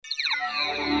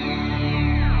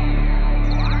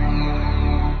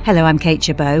Hello, I'm Kate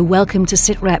Chabot. Welcome to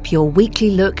Sitrep, your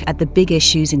weekly look at the big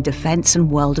issues in defence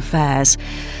and world affairs.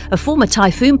 A former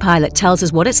Typhoon pilot tells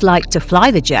us what it's like to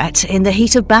fly the jet in the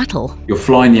heat of battle. You're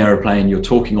flying the aeroplane, you're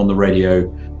talking on the radio,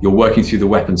 you're working through the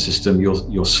weapon system,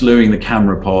 you're slewing the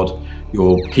camera pod,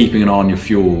 you're keeping an eye on your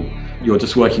fuel. You're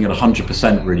just working at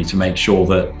 100% really to make sure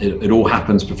that it all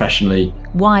happens professionally.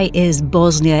 Why is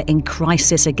Bosnia in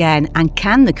crisis again, and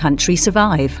can the country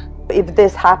survive? If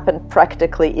this happened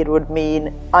practically, it would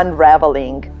mean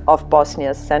unraveling of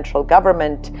Bosnia's central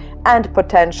government, and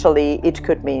potentially it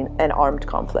could mean an armed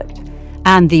conflict.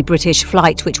 And the British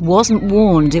flight, which wasn't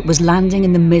warned it was landing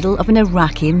in the middle of an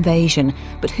Iraqi invasion.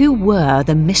 But who were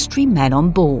the mystery men on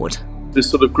board? This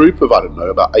sort of group of,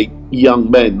 about 8 young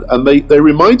men, and they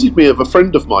reminded me of a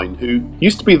friend of mine who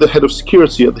used to be the head of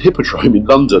security at the Hippodrome in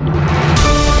London.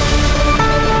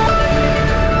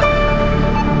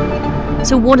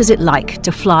 So what is it like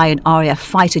to fly an RAF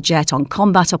fighter jet on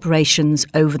combat operations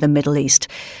over the Middle East?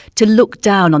 To look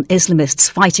down on Islamists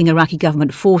fighting Iraqi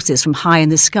government forces from high in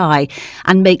the sky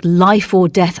and make life or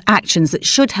death actions that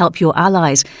should help your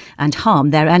allies and harm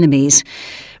their enemies?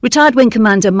 Retired Wing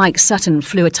Commander Mike Sutton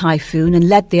flew a Typhoon and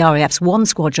led the RAF's 1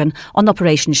 Squadron on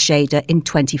Operation Shader in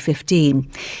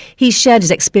 2015. He shared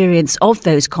his experience of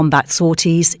those combat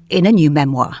sorties in a new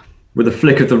memoir. With a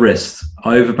flick of the wrist,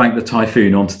 I overbanked the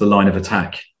Typhoon onto the line of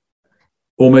attack.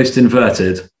 Almost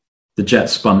inverted, the jet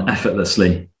spun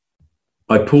effortlessly.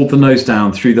 I pulled the nose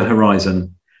down through the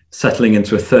horizon, settling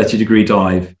into a 30-degree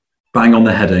dive, bang on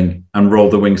the heading, and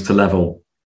rolled the wings to level.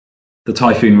 The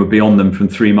Typhoon would be on them from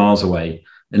 3 miles away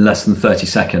in less than 30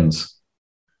 seconds.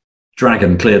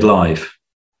 Dragon cleared live.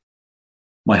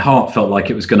 My heart felt like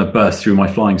it was going to burst through my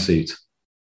flying suit.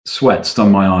 Sweat stung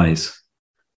my eyes.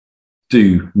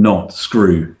 Do not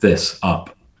screw this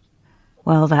up.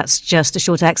 Well, that's just a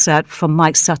short excerpt from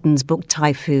Mike Sutton's book,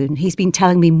 Typhoon. He's been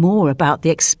telling me more about the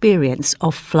experience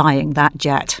of flying that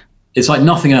jet. It's like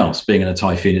nothing else being in a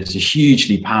Typhoon. It's a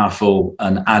hugely powerful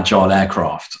and agile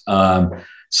aircraft.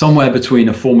 Somewhere between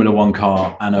a Formula One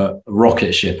car and a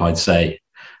rocket ship, I'd say.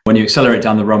 When you accelerate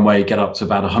down the runway, get up to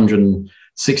about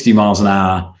 160 miles an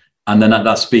hour, and then at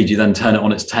that speed, you then turn it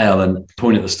on its tail and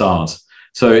point at the stars.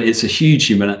 So it's a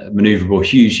hugely maneuverable,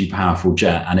 hugely powerful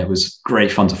jet, and it was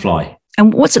great fun to fly.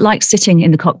 And what's it like sitting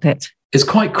in the cockpit? It's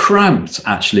quite cramped,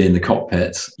 actually, in the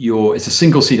cockpit. It's a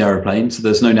single-seat aeroplane, so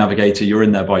there's no navigator. You're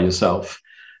in there by yourself,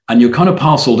 and you're kind of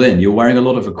parceled in. You're wearing a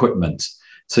lot of equipment.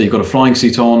 So you've got a flying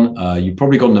suit on. You've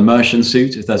probably got an immersion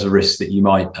suit if there's a risk that you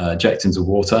might eject into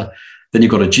water. Then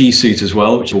you've got a G suit as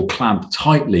well, which will clamp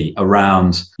tightly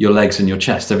around your legs and your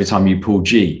chest every time you pull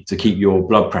G to keep your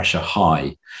blood pressure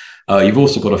high. You've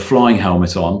also got a flying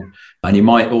helmet on, and you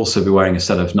might also be wearing a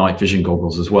set of night vision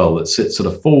goggles as well that sit sort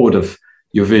of forward of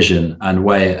your vision and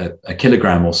weigh a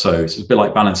kilogram or so. So it's a bit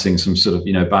like balancing some sort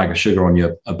of, bag of sugar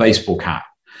on a baseball cap.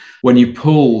 When you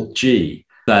pull G,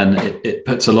 then it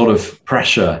puts a lot of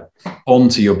pressure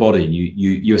onto your body.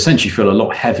 You essentially feel a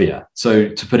lot heavier. So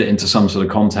to put it into some sort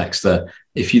of context,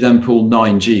 if you then pull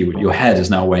 9G, your head is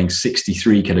now weighing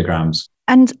 63 kilograms.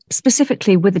 And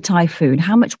specifically with the Typhoon,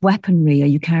 how much weaponry are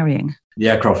you carrying? The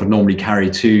aircraft would normally carry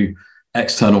 2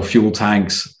 external fuel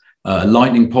tanks, a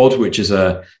lightning pod, which is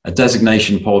a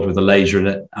designation pod with a laser in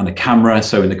it, and a camera.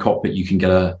 So in the cockpit, you can get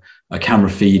a camera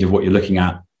feed of what you're looking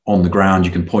at on the ground.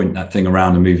 You can point that thing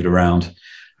around and move it around.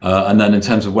 And then in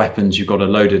terms of weapons, you've got a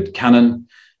loaded cannon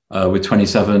with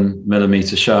 27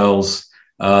 millimeter shells,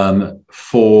 4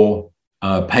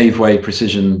 paveway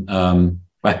precision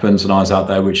weapons and eyes out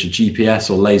there, which are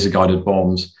GPS or laser guided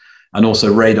bombs, and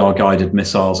also radar guided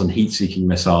missiles and heat seeking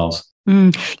missiles.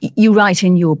 You write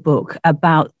in your book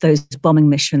about those bombing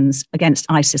missions against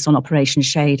ISIS on Operation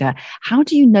Shader. How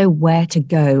do you know where to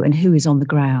go and who is on the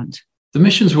ground? The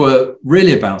missions were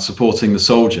really about supporting the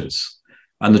soldiers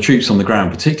and the troops on the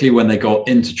ground, particularly when they got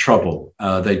into trouble.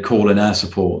 They'd call in air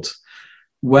support.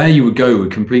 Where you would go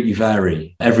would completely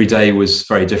vary. Every day was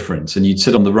very different. And you'd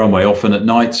sit on the runway, often at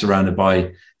night, surrounded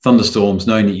by thunderstorms,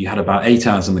 knowing that you had about 8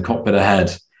 hours in the cockpit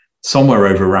ahead, somewhere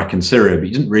over Iraq and Syria, but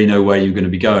you didn't really know where you were going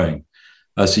to be going.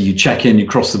 So you check in, you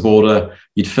cross the border,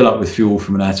 you'd fill up with fuel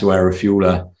from an air-to-air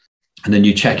refueler, and then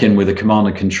you check in with a command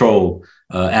and control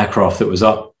aircraft that was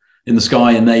up in the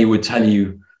sky, and they would tell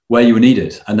you where you were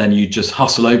needed. And then you just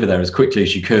hustle over there as quickly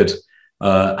as you could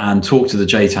and talk to the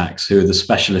JTACs, who are the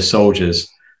specialist soldiers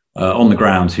on the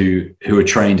ground who are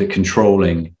trained at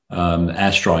controlling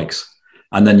airstrikes.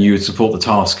 And then you would support the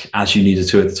task as you needed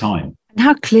to at the time. And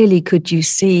how clearly could you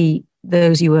see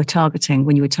those you were targeting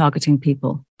when you were targeting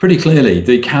people? Pretty clearly.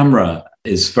 The camera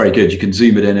is very good. You can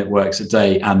zoom it in. It works at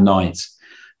day and night.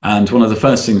 And one of the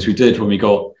first things we did when we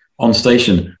got on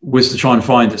station was to try and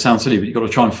find, it sounds silly, but you've got to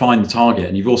try and find the target,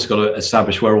 and you've also got to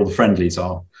establish where all the friendlies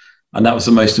are. And that was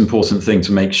the most important thing,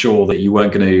 to make sure that you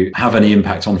weren't going to have any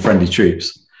impact on friendly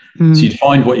troops. So you'd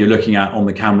find what you're looking at on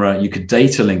the camera. You could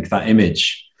data link that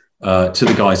image to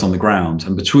the guys on the ground.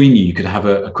 And between you could have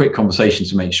a quick conversation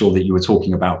to make sure that you were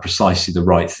talking about precisely the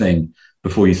right thing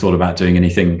before you thought about doing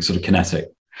anything sort of kinetic.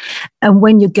 And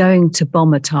when you're going to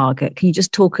bomb a target, can you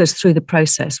just talk us through the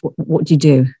process? What do you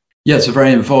do? Yeah, it's a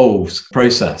very involved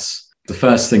process. The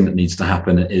first thing that needs to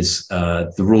happen is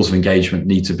the rules of engagement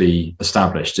need to be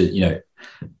established.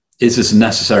 Is this a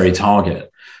necessary target?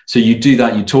 So you do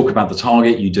that, you talk about the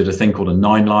target, you did a thing called a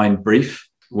 9-line brief,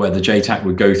 where the JTAC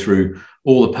would go through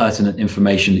all the pertinent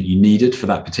information that you needed for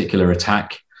that particular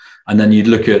attack. And then you'd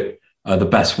look at the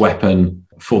best weapon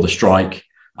for the strike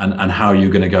and how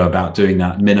you're going to go about doing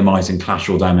that, minimizing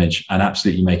collateral damage and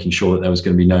absolutely making sure that there was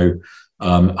going to be no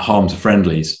harm to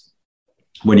friendlies.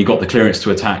 When you got the clearance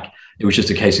to attack, it was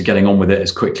just a case of getting on with it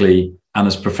as quickly and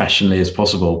as professionally as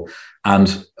possible. And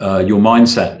your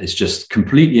mindset is just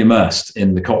completely immersed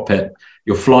in the cockpit.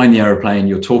 You're flying the aeroplane,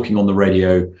 you're talking on the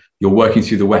radio, you're working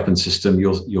through the weapon system,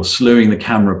 you're slewing the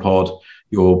camera pod,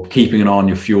 you're keeping an eye on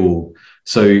your fuel.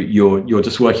 So you're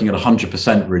just working at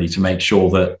 100% really to make sure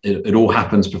that it all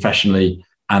happens professionally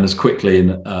and as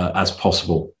quickly as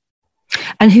possible.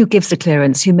 And who gives the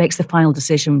clearance? Who makes the final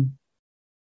decision?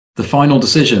 The final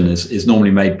decision is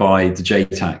normally made by the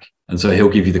JTAC. And so he'll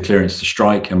give you the clearance to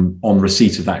strike, and on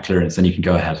receipt of that clearance, then you can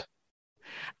go ahead.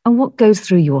 And what goes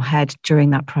through your head during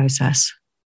that process?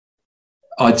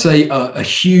 I'd say a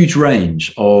huge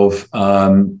range of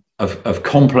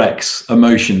complex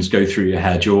emotions go through your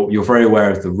head. You're very aware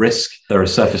of the risk. There are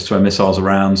surface-to-air missiles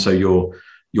around, so your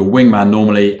wingman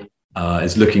normally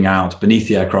is looking out beneath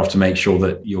the aircraft to make sure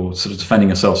that you're sort of defending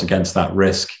yourselves against that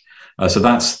risk. So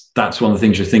that's one of the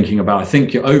things you're thinking about. I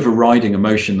think your overriding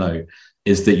emotion, though,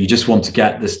 is that you just want to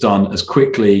get this done as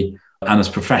quickly and as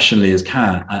professionally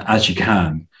as you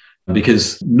can,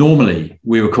 because normally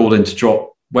we were called in to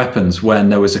drop weapons when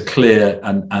there was a clear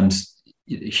and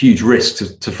huge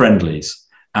risk to friendlies.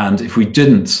 And if we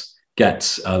didn't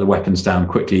get the weapons down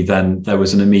quickly, then there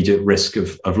was an immediate risk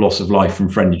of loss of life from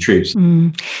friendly troops.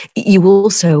 You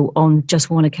also, on just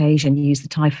one occasion, used the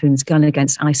Typhoon's gun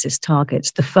against ISIS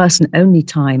targets, the first and only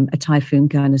time a Typhoon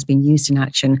gun has been used in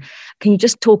action. Can you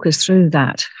just talk us through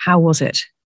that? How was it?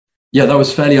 Yeah, that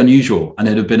was fairly unusual, and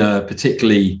it had been a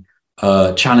particularly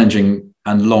challenging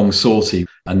and long sortie.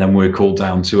 And then we were called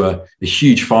down to a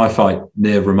huge firefight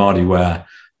near Ramadi, where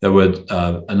there were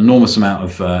an enormous amount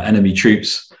of enemy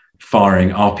troops firing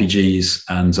RPGs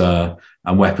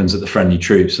and weapons at the friendly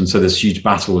troops. And so this huge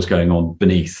battle was going on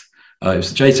beneath. It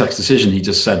was the JTAC's decision. He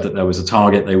just said that there was a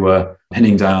target. They were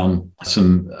pinning down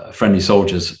some friendly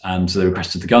soldiers, and they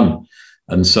requested the gun.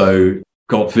 And so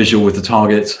got visual with the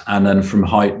target, and then from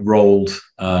height rolled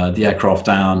the aircraft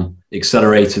down,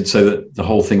 accelerated so that the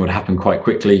whole thing would happen quite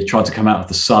quickly, tried to come out of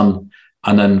the sun,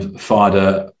 and then fired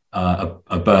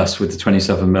a burst with the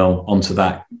 27mm onto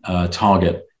that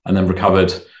target, and then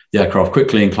recovered the aircraft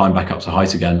quickly and climbed back up to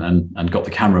height again and got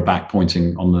the camera back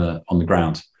pointing on the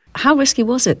ground. How risky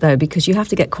was it, though? Because you have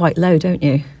to get quite low, don't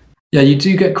you? Yeah, you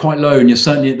do get quite low, and you're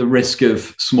certainly at the risk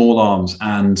of small arms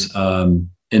and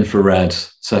infrared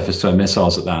surface-to-air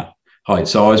missiles at that height.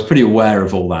 So I was pretty aware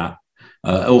of all that.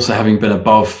 Also, having been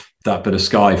above that bit of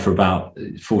sky for about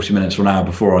 40 minutes or an hour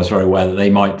before, I was very aware that they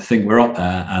might think we're up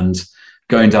there, and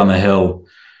going down the hill,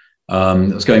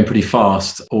 it was going pretty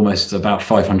fast, almost about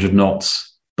 500 knots,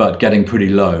 but getting pretty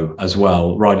low as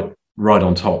well, right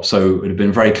on top. So it had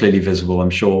been very clearly visible. I'm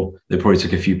sure they probably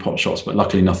took a few pot shots, but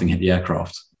luckily nothing hit the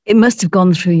aircraft. It must have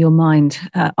gone through your mind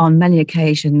on many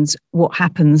occasions what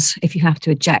happens if you have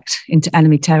to eject into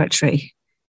enemy territory.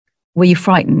 Were you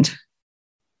frightened?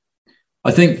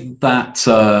 I think that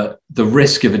the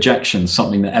risk of ejection is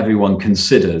something that everyone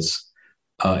considers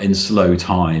in slow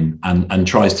time and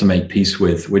tries to make peace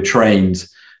with. We're trained,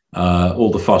 all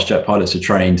the fast jet pilots are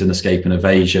trained in escape and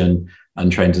evasion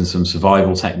and trained in some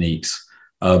survival techniques.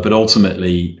 But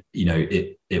ultimately,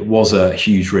 it was a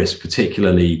huge risk,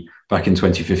 particularly back in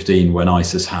 2015 when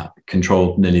ISIS had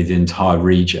controlled nearly the entire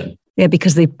region. Yeah,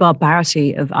 because the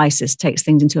barbarity of ISIS takes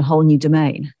things into a whole new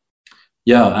domain.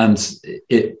 Yeah, and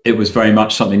it was very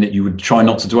much something that you would try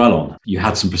not to dwell on. You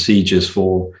had some procedures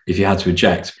for if you had to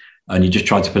eject, and you just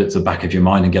tried to put it to the back of your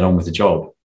mind and get on with the job.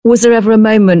 Was there ever a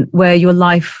moment where your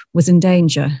life was in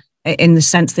danger, in the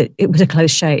sense that it was a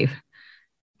close shave?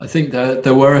 I think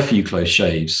there were a few close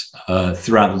shaves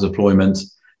throughout the deployment.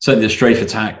 Certainly the strafe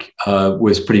attack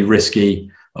was pretty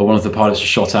risky. one of the pilots was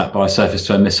shot at by a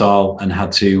surface-to-air missile and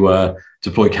had to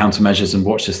deploy countermeasures and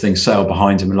watch this thing sail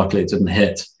behind him, and luckily it didn't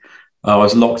hit. I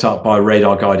was locked up by a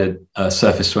radar-guided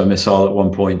surface-to-air missile at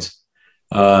one point.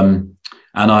 And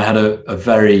I had a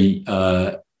very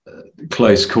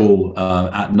close call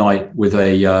at night with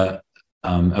a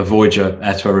Voyager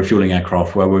air-to-air refueling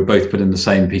aircraft where we were both put in the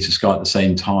same piece of sky at the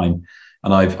same time.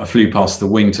 And I flew past the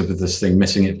wingtip of this thing,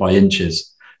 missing it by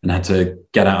inches, and had to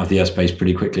get out of the airspace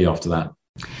pretty quickly after that.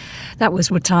 That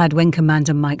was retired Wing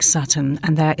Commander Mike Sutton,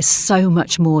 and there is so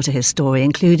much more to his story,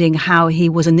 including how he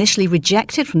was initially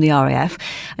rejected from the RAF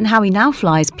and how he now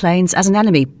flies planes as an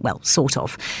enemy, well, sort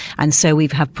of. And so we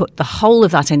have put the whole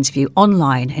of that interview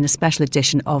online in a special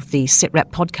edition of the Sitrep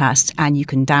podcast, and you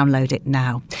can download it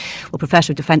now. Well,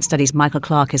 Professor of Defence Studies Michael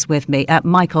Clark is with me.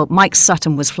 Michael, Mike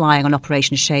Sutton was flying on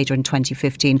Operation Shader in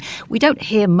 2015. We don't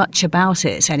hear much about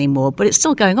it anymore, but it's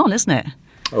still going on, isn't it?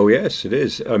 Oh yes, it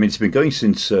is. I mean, it's been going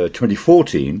since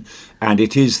 2014, and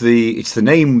it's the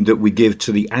name that we give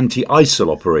to the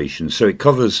anti-ISIL operation. So it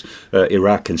covers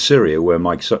Iraq and Syria, where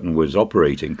Mike Sutton was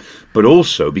operating, but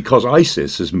also because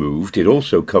ISIS has moved, it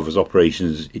also covers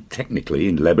operations technically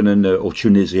in Lebanon or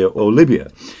Tunisia or Libya.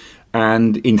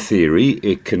 And in theory,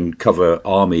 it can cover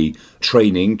army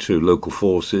training to local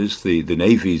forces. The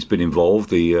Navy's been involved.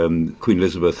 The Queen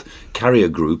Elizabeth carrier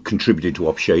group contributed to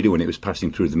Op Shader when it was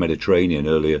passing through the Mediterranean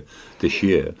earlier this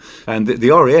year. And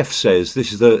the RAF says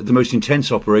this is the most intense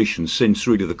operation since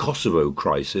really the Kosovo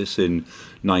crisis in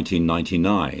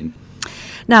 1999.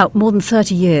 Now, more than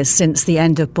 30 years since the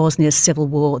end of Bosnia's civil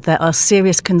war, there are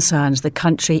serious concerns the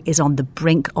country is on the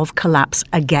brink of collapse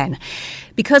again.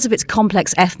 Because of its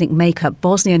complex ethnic makeup,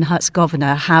 Bosnia and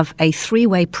Herzegovina have a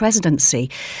three-way presidency.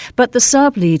 But the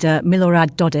Serb leader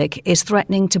Milorad Dodik is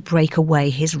threatening to break away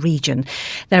his region.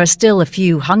 There are still a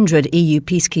few hundred EU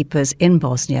peacekeepers in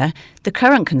Bosnia. The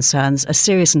current concerns are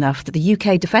serious enough that the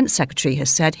UK Defence Secretary has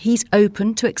said he's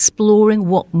open to exploring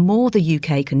what more the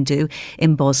UK can do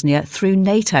in Bosnia through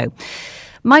NATO.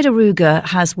 Maida Ruger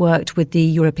has worked with the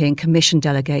European Commission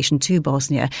delegation to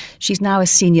Bosnia. She's now a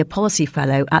senior policy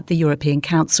fellow at the European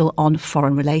Council on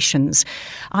Foreign Relations.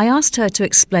 I asked her to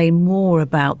explain more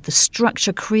about the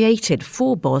structure created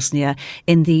for Bosnia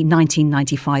in the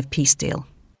 1995 peace deal.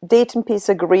 Dayton Peace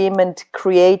Agreement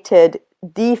created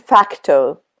de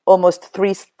facto almost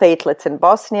three statelets in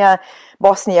Bosnia.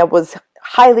 Bosnia was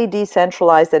highly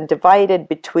decentralized and divided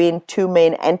between two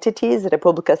main entities,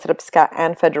 Republika Srpska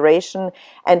and Federation,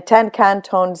 and 10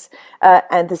 cantons,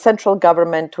 and the central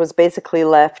government was basically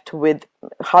left with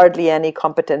hardly any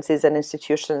competencies and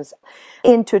institutions.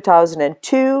 In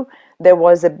 2002, there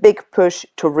was a big push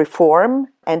to reform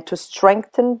and to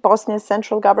strengthen Bosnia's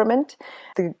central government.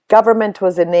 The government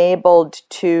was enabled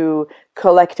to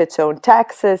collect its own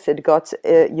taxes. It got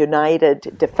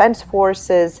united defense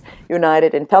forces,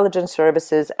 united intelligence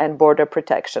services, and border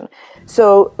protection.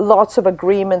 So lots of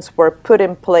agreements were put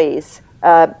in place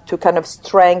to kind of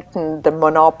strengthen the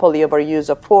monopoly over use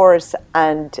of force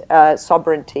and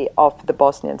sovereignty of the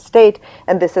Bosnian state.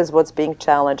 And this is what's being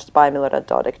challenged by Milorad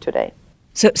Dodik today.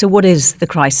 So what is the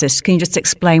crisis? Can you just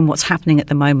explain what's happening at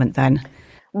the moment then?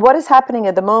 What is happening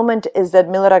at the moment is that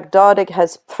Milorad Dodik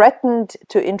has threatened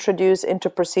to introduce into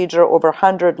procedure over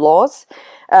 100 laws,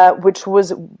 which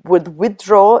would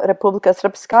withdraw Republika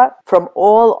Srpska from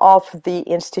all of the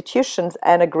institutions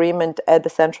and agreement at the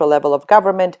central level of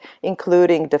government,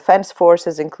 including defense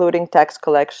forces, including tax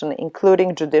collection,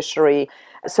 including judiciary.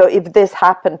 So if this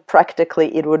happened,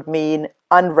 practically it would mean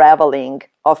unraveling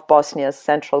of Bosnia's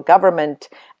central government,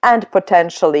 and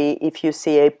potentially, if you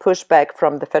see a pushback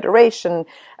from the federation,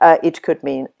 it could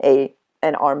mean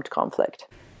an armed conflict.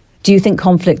 Do you think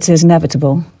conflict is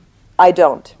inevitable? I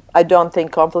don't. I don't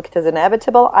think conflict is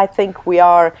inevitable. I think we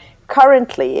are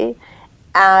currently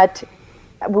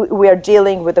we are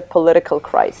dealing with a political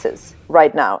crisis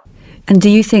right now. And do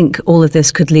you think all of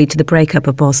this could lead to the breakup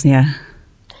of Bosnia?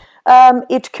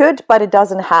 It could, but it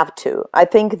doesn't have to. I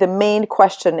think the main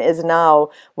question is now,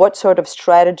 what sort of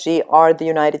strategy are the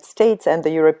United States and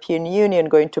the European Union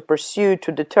going to pursue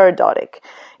to deter Dodik?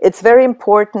 It's very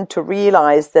important to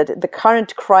realize that the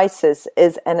current crisis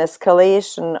is an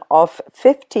escalation of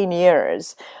 15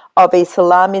 years of a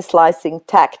salami slicing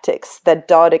tactics that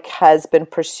Dodik has been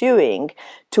pursuing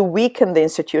to weaken the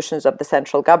institutions of the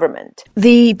central government.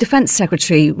 The Defence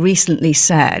Secretary recently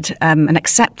said and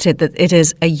accepted that it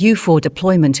is a EUFOR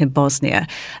deployment in Bosnia,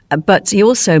 but he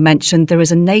also mentioned there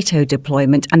is a NATO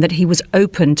deployment and that he was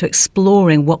open to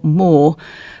exploring what more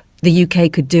the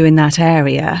UK could do in that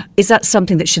area. Is that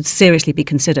something that should seriously be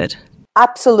considered?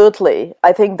 Absolutely.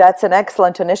 I think that's an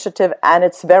excellent initiative, and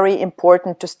it's very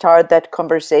important to start that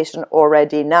conversation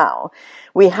already now.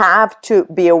 We have to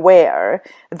be aware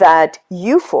that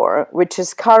EUFOR, which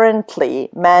is currently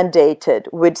mandated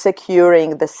with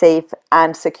securing the safe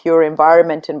and secure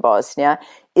environment in Bosnia,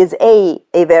 is a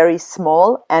very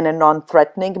small and a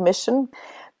non-threatening mission,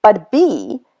 but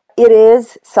B, it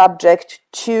is subject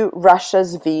to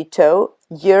Russia's veto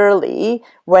yearly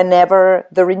whenever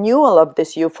the renewal of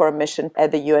this EUFOR mission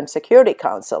at the UN Security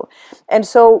Council. And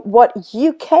so what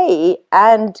UK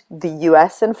and the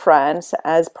US and France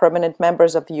as permanent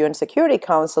members of the UN Security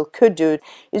Council could do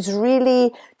is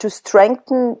really to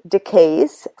strengthen the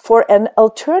case for an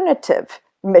alternative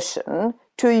mission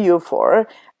to EUFOR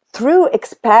through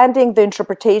expanding the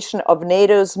interpretation of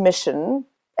NATO's mission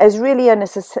as really a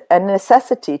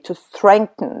necessity to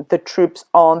strengthen the troops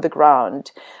on the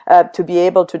ground to be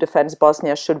able to defend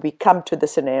Bosnia should we come to the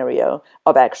scenario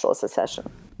of actual secession.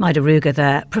 Maida Ruger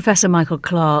there. Professor Michael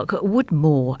Clark, would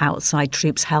more outside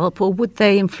troops help, or would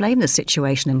they inflame the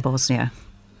situation in Bosnia?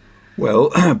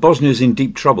 Well, Bosnia is in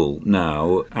deep trouble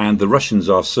now, and the Russians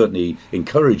are certainly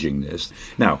encouraging this.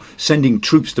 Now, sending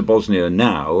troops to Bosnia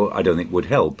now, I don't think would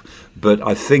help, but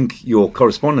I think your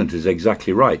correspondent is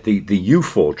exactly right. The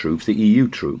EUFOR troops, the EU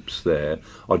troops there,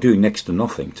 are doing next to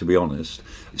nothing, to be honest.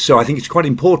 So I think it's quite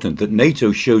important that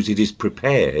NATO shows it is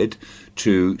prepared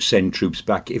to send troops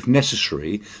back if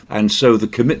necessary, and so the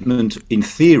commitment in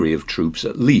theory of troops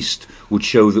at least would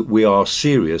show that we are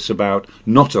serious about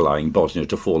not allowing Bosnia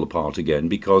to fall apart again,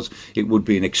 because it would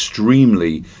be an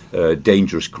extremely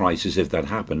dangerous crisis if that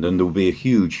happened, and there would be a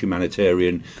huge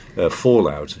humanitarian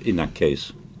fallout in that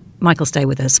case. Michael, stay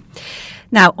with us.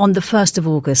 Now, on the 1st of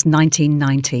August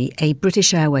 1990, a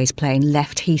British Airways plane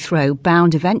left Heathrow,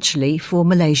 bound eventually for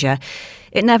Malaysia.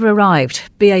 It never arrived.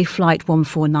 BA Flight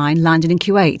 149 landed in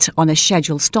Kuwait on a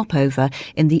scheduled stopover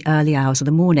in the early hours of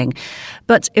the morning.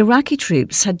 But Iraqi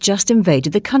troops had just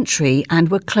invaded the country and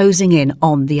were closing in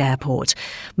on the airport.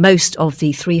 Most of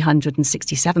the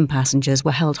 367 passengers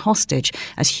were held hostage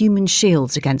as human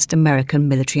shields against American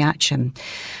military action.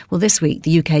 Well, this week,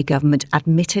 the UK government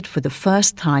admitted for the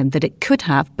first time that it could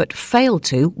have, but failed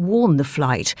to, warn the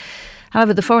flight.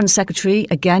 However, the Foreign Secretary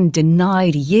again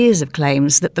denied years of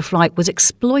claims that the flight was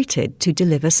exploited to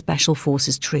deliver Special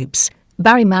Forces troops.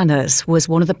 Barry Manners was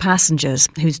one of the passengers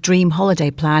whose dream holiday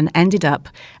plan ended up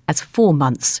as 4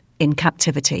 months in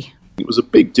captivity. It was a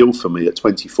big deal for me at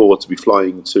 24 to be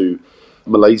flying to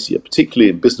Malaysia,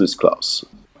 particularly in business class.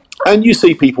 And you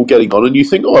see people getting on and you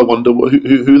think, oh, I wonder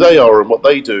who they are and what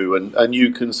they do. And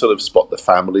you can sort of spot the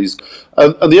families.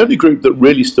 And the only group that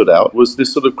really stood out was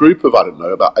this sort of group of,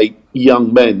 about 8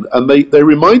 young men. And they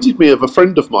reminded me of a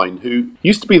friend of mine who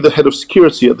used to be the head of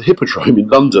security at the Hippodrome in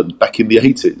London back in the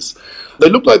 80s. They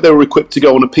looked like they were equipped to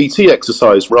go on a PT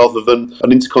exercise rather than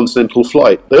an intercontinental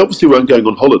flight. They obviously weren't going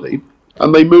on holiday.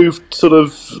 And they moved sort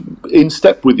of in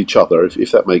step with each other,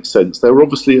 if that makes sense. They were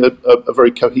obviously a very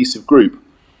cohesive group.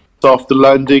 After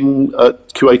landing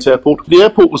at Kuwait airport, the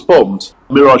airport was bombed.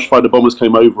 Mirage fighter bombers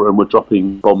came over and were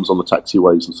dropping bombs on the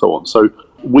taxiways and so on. So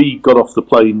we got off the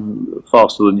plane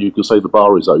faster than you can say the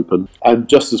bar is open. And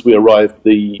just as we arrived at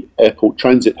the airport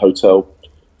transit hotel,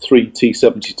 3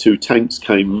 T-72 tanks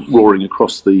came roaring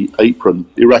across the apron.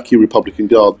 Iraqi Republican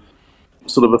Guard.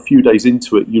 Sort of a few days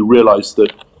into it, you realise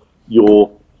that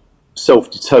your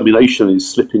self-determination is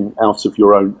slipping out of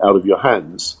your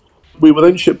hands. We were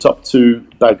then shipped up to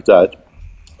Baghdad.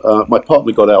 My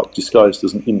partner got out disguised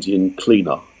as an Indian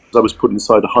cleaner. I was put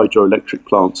inside a hydroelectric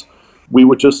plant. We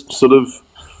were just sort of,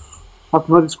 how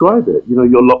can I describe it? You know,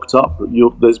 you're locked up.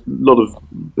 There's a lot of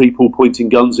people pointing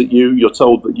guns at you. You're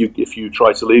told that if you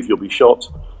try to leave, you'll be shot.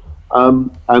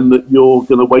 And that you're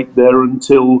going to wait there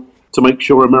to make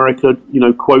sure America,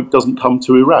 quote, doesn't come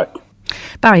to Iraq.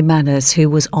 Barry Manners, who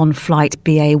was on flight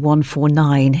BA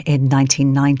 149 in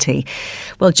 1990.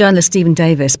 Well, journalist Stephen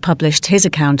Davis published his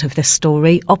account of this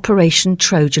story, Operation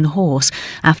Trojan Horse,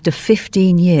 after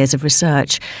 15 years of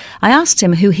research. I asked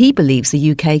him who he believes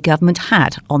the UK government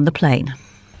had on the plane.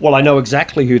 Well, I know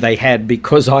exactly who they had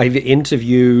because I've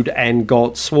interviewed and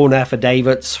got sworn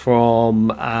affidavits from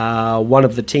one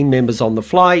of the team members on the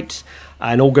flight,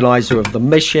 an organiser of the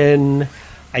mission,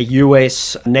 a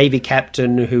US Navy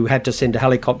captain who had to send a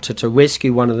helicopter to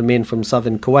rescue one of the men from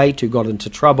southern Kuwait who got into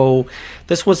trouble.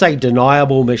 This was a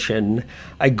deniable mission.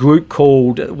 A group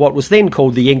what was then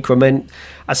called the Increment,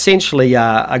 essentially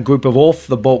a group of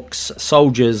off-the-books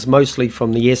soldiers, mostly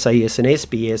from the SAS and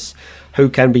SBS, who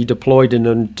can be deployed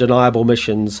in deniable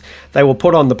missions. They were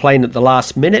put on the plane at the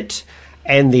last minute,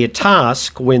 and their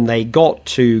task when they got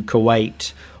to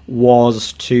Kuwait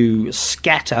was to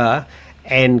scatter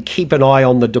and keep an eye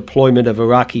on the deployment of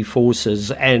Iraqi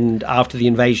forces. And after the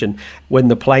invasion, when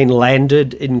the plane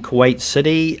landed in Kuwait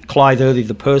City, Clive Early,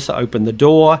 the purser, opened the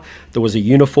door. There was a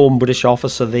uniformed British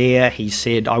officer there. He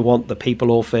said, "I want the people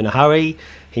off in a hurry."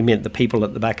 He meant the people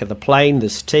at the back of the plane,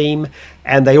 this team,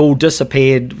 and they all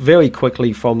disappeared very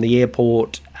quickly from the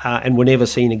airport and were never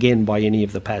seen again by any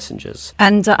of the passengers.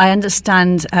 And I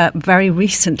understand very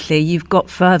recently you've got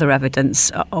further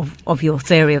evidence of your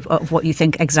theory of what you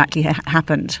think exactly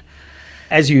happened.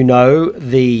 As you know,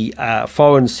 the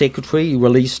Foreign Secretary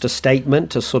released a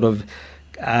statement, a sort of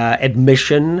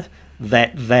admission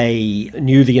that they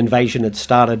knew the invasion had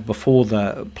started before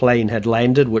the plane had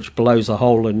landed, which blows a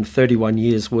hole in 31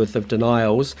 years' worth of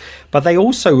denials. But they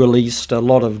also released a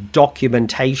lot of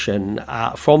documentation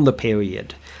from the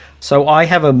period. So I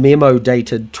have a memo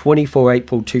dated 24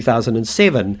 April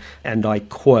 2007, and I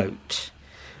quote,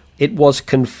 "It was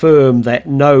confirmed that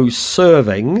no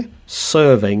serving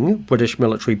British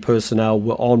military personnel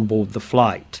were on board the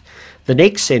flight." The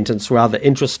next sentence, rather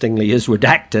interestingly, is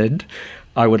redacted.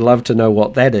 I would love to know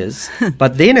what that is.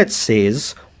 But then it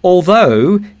says,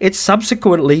 although it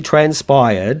subsequently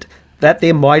transpired that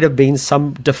there might have been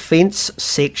some defence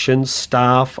section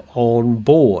staff on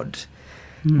board.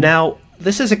 Now,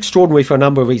 this is extraordinary for a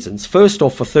number of reasons. First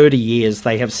off, for 30 years,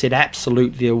 they have said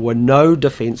absolutely there were no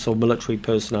defence or military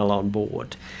personnel on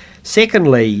board.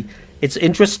 Secondly, it's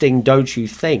interesting, don't you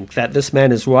think, that this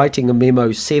man is writing a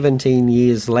memo 17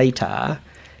 years later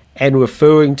and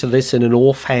referring to this in an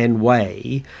offhand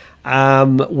way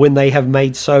when they have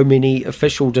made so many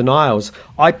official denials.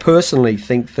 I personally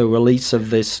think the release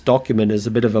of this document is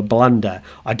a bit of a blunder.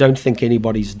 I don't think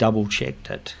anybody's double-checked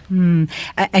it.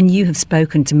 And you have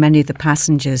spoken to many of the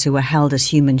passengers who were held as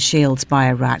human shields by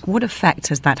Iraq. What effect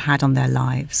has that had on their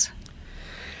lives?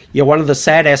 Yeah, one of the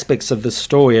sad aspects of this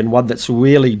story, and one that's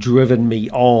really driven me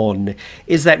on,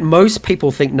 is that most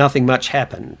people think nothing much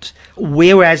happened,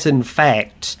 whereas in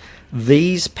fact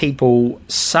these people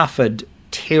suffered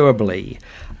terribly.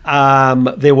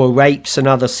 There were rapes and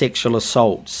other sexual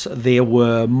assaults. There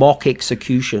were mock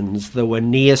executions. There were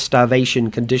near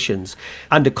starvation conditions,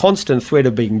 under constant threat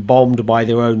of being bombed by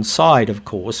their own side, of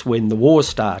course, when the war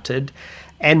started.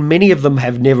 And many of them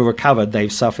have never recovered.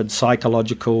 They've suffered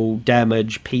psychological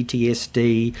damage,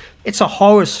 PTSD. It's a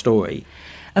horror story.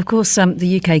 Of course,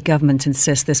 the UK government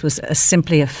insists this was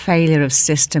simply a failure of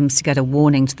systems to get a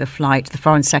warning to the flight. The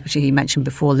Foreign Secretary you mentioned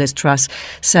before, Liz Truss,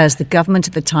 says the government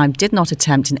at the time did not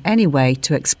attempt in any way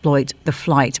to exploit the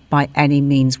flight by any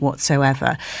means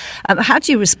whatsoever. How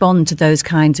do you respond to those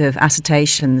kind of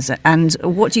assertions? And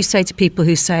what do you say to people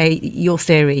who say your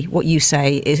theory, what you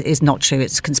say, is not true,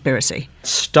 it's conspiracy?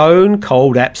 Stone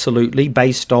cold, absolutely,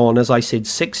 based on, as I said,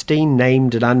 16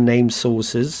 named and unnamed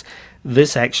sources.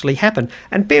 This actually happened.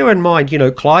 And bear in mind,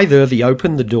 Clive Early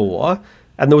opened the door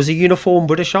and there was a uniformed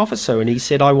British officer and he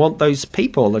said, "I want those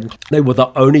people." And they were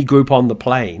the only group on the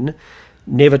plane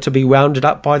never to be rounded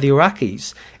up by the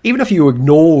Iraqis. Even if you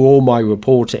ignore all my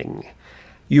reporting,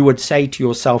 you would say to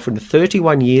yourself, in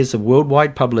 31 years of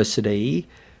worldwide publicity,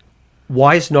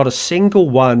 why is not a single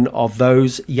one of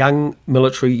those young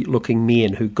military-looking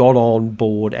men who got on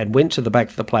board and went to the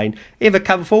back of the plane ever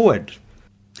come forward?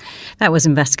 That was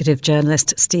investigative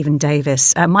journalist Stephen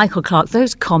Davis. Michael Clark,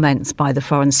 those comments by the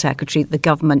Foreign Secretary that the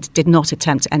government did not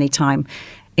attempt at any time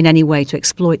in any way to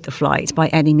exploit the flight by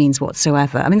any means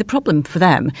whatsoever. I mean, the problem for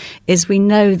them is we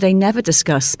know they never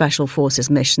discuss special forces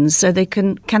missions, so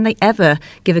can they ever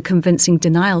give a convincing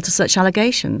denial to such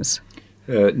allegations?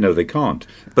 No, they can't.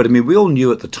 But, we all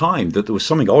knew at the time that there was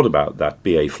something odd about that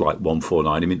BA Flight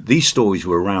 149. These stories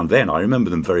were around then. I remember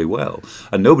them very well.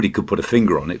 And nobody could put a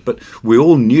finger on it. But we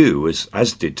all knew,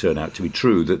 as did turn out to be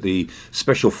true, that the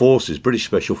Special Forces, British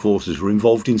Special Forces, were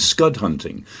involved in Scud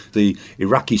hunting. The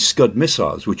Iraqi Scud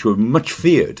missiles, which were much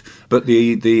feared. But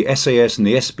the SAS and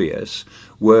the SBS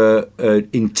were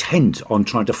intent on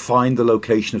trying to find the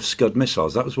location of Scud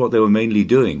missiles. That was what they were mainly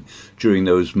doing during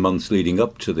those months leading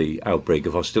up to the outbreak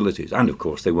of hostilities. And, of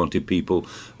course, they wanted people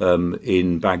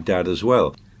in Baghdad as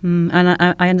well. And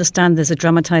I understand there's a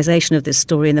dramatisation of this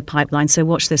story in the pipeline, so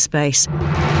watch this space.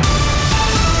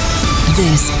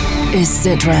 This is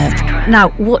Sitrep. Now,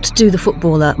 what do the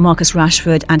footballer Marcus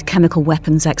Rashford and chemical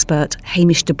weapons expert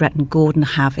Hamish de Bretton-Gordon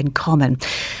have in common?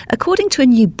 According to a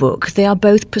new book, they are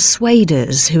both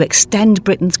persuaders who extend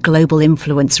Britain's global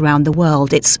influence around the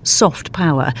world. It's soft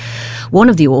power. One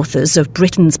of the authors of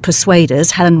Britain's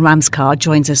Persuaders, Helen Ramscar,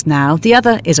 joins us now. The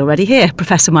other is already here,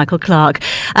 Professor Michael Clark.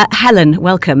 Helen,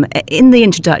 welcome. In the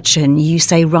introduction, you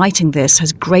say writing this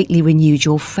has greatly renewed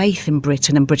your faith in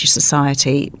Britain and British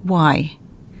society. Why?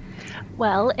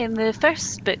 Well, in the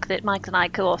first book that Mike and I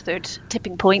co-authored,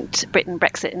 Tipping Point, Britain,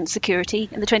 Brexit and Security,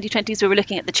 in the 2020s, we were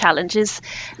looking at the challenges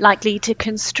likely to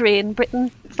constrain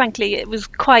Britain. Frankly, it was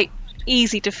quite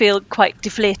easy to feel quite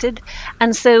deflated.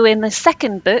 And so in the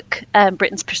second book,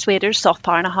 Britain's Persuaders, Soft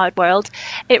Power in a Hard World,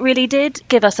 it really did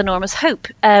give us enormous hope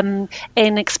in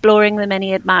exploring the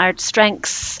many admired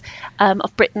strengths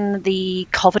of Britain, the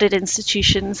coveted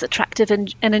institutions, attractive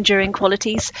and enduring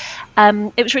qualities.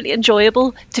 It was really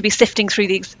enjoyable to be sifting through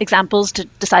these examples to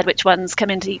decide which ones come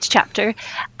into each chapter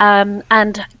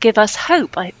and give us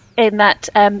hope in that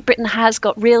Britain has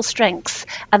got real strengths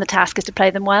and the task is to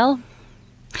play them well.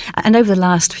 And over the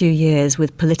last few years,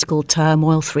 with political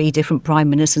turmoil, 3 different prime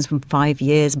ministers from 5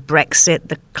 years, Brexit,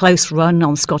 the close run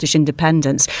on Scottish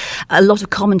independence, a lot of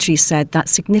commentary said that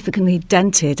significantly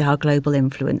dented our global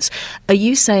influence. Are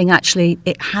you saying actually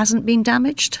it hasn't been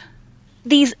damaged?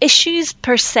 These issues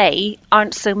per se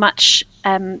aren't so much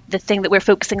the thing that we're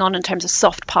focusing on in terms of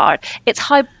soft power. It's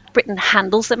how Britain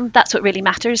handles them. That's what really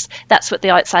matters. That's what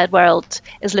the outside world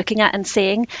is looking at and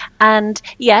seeing. And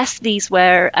yes, these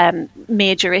were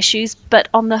major issues, but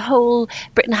on the whole,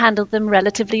 Britain handled them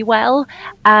relatively well.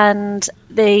 And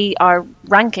our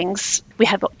rankings, we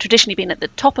have traditionally been at the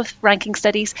top of ranking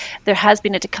studies. There has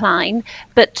been a decline,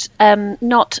 but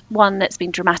not one that's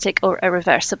been dramatic or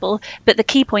irreversible. But the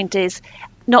key point is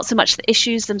not so much the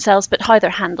issues themselves, but how they're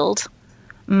handled.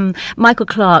 Michael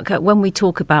Clark, when we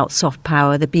talk about soft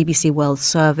power, the BBC World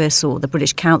Service or the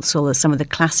British Council are some of the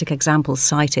classic examples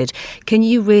cited. Can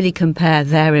you really compare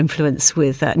their influence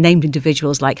with named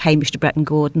individuals like Hamish de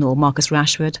Bretton-Gordon or Marcus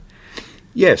Rashford?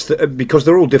 Yes, because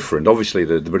they're all different. Obviously,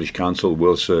 the British Council,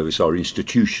 World Service are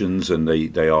institutions and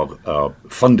they are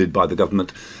funded by the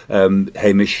government.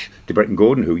 Hamish de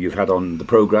Bretton-Gordon, who you've had on the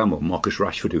programme, or Marcus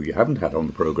Rashford, who you haven't had on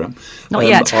the programme, not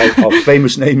yet, are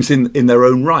famous names in their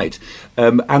own right.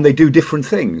 And they do different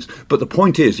things. But the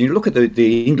point is, you look at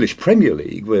the English Premier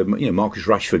League, where Marcus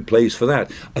Rashford plays for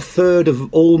that. 1/3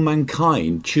 of all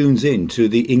mankind tunes in to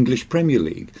the English Premier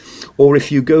League. Or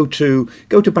if you go to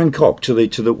Bangkok to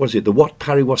the Wat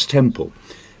Pariwas Temple,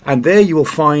 and there you will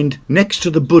find next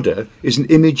to the Buddha is an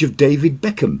image of David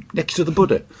Beckham next to the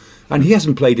Buddha. And he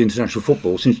hasn't played international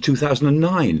football since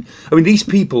 2009. I mean, these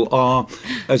people are,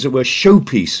 as it were,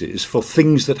 showpieces for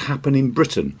things that happen in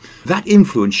Britain. That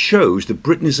influence shows that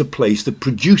Britain is a place that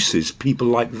produces people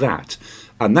like that.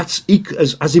 And that's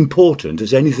as important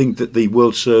as anything that the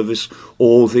World Service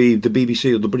or the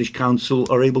BBC or the British Council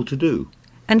are able to do.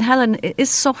 And Helen, is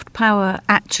soft power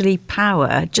actually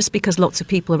power just because lots of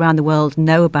people around the world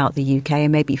know about the UK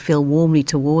and maybe feel warmly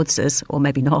towards us, or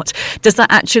maybe not? Does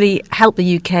that actually help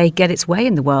the UK get its way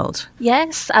in the world?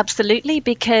 Yes, absolutely,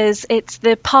 because it's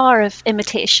the power of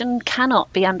imitation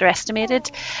cannot be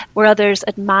underestimated. Where others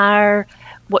admire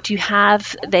what you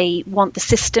have, they want the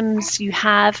systems you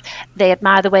have, they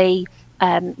admire the way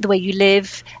you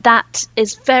live. That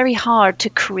is very hard to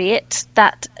create,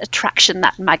 that attraction,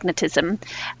 that magnetism.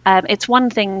 It's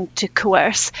one thing to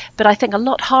coerce, but I think a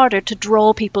lot harder to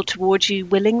draw people towards you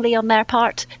willingly on their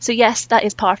part. So yes, that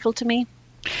is powerful to me.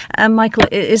 Michael,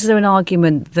 is there an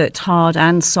argument that hard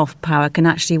and soft power can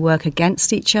actually work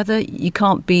against each other? You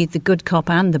can't be the good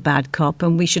cop and the bad cop,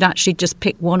 and we should actually just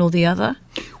pick one or the other?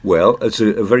 Well, it's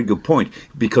a very good point,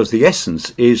 because the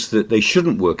essence is that they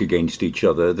shouldn't work against each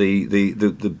other.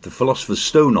 The philosopher's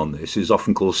stone on this is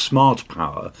often called smart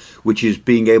power, which is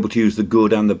being able to use the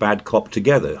good and the bad cop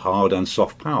together, hard and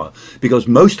soft power. Because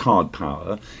most hard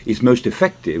power is most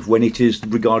effective when it is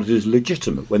regarded as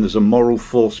legitimate, when there's a moral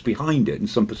force behind it and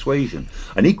some persuasion.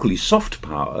 And equally, soft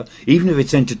power, even if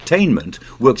it's entertainment,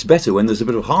 works better when there's a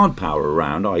bit of hard power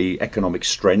around, i.e. economic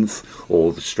strength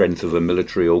or the strength of a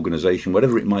military organisation,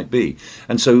 whatever it might be.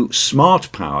 And so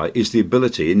smart power is the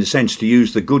ability, in a sense, to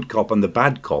use the good cop and the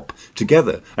bad cop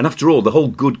together. And after all, the whole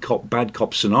good cop, bad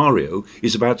cop scenario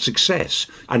is about success.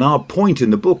 And our point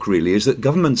in the book really is that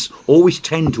governments always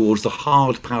tend towards the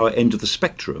hard power end of the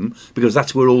spectrum, because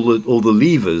that's where all the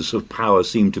levers of power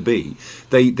seem to be.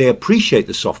 They appreciate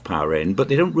the soft power end, but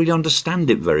they don't really understand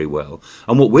it very well.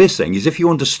 And what we're saying is if you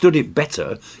understood it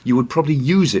better, you would probably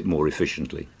use it more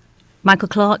efficiently. Michael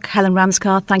Clark, Helen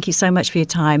Ramscar, thank you so much for your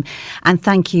time. And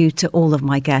thank you to all of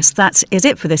my guests. That is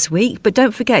it for this week. But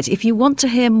don't forget, if you want to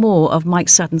hear more of Mike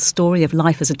Sutton's story of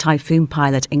life as a Typhoon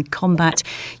pilot in combat,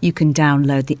 you can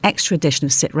download the extra edition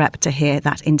of Sitrep to hear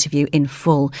that interview in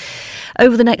full.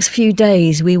 Over the next few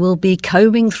days, we will be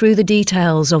combing through the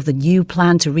details of the new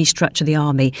plan to restructure the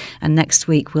army. And next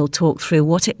week, we'll talk through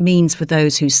what it means for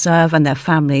those who serve and their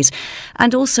families,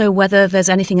 and also whether there's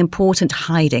anything important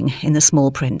hiding in the small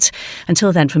print.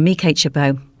 Until then, from me, Kate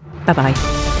Chabot,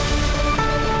 bye-bye.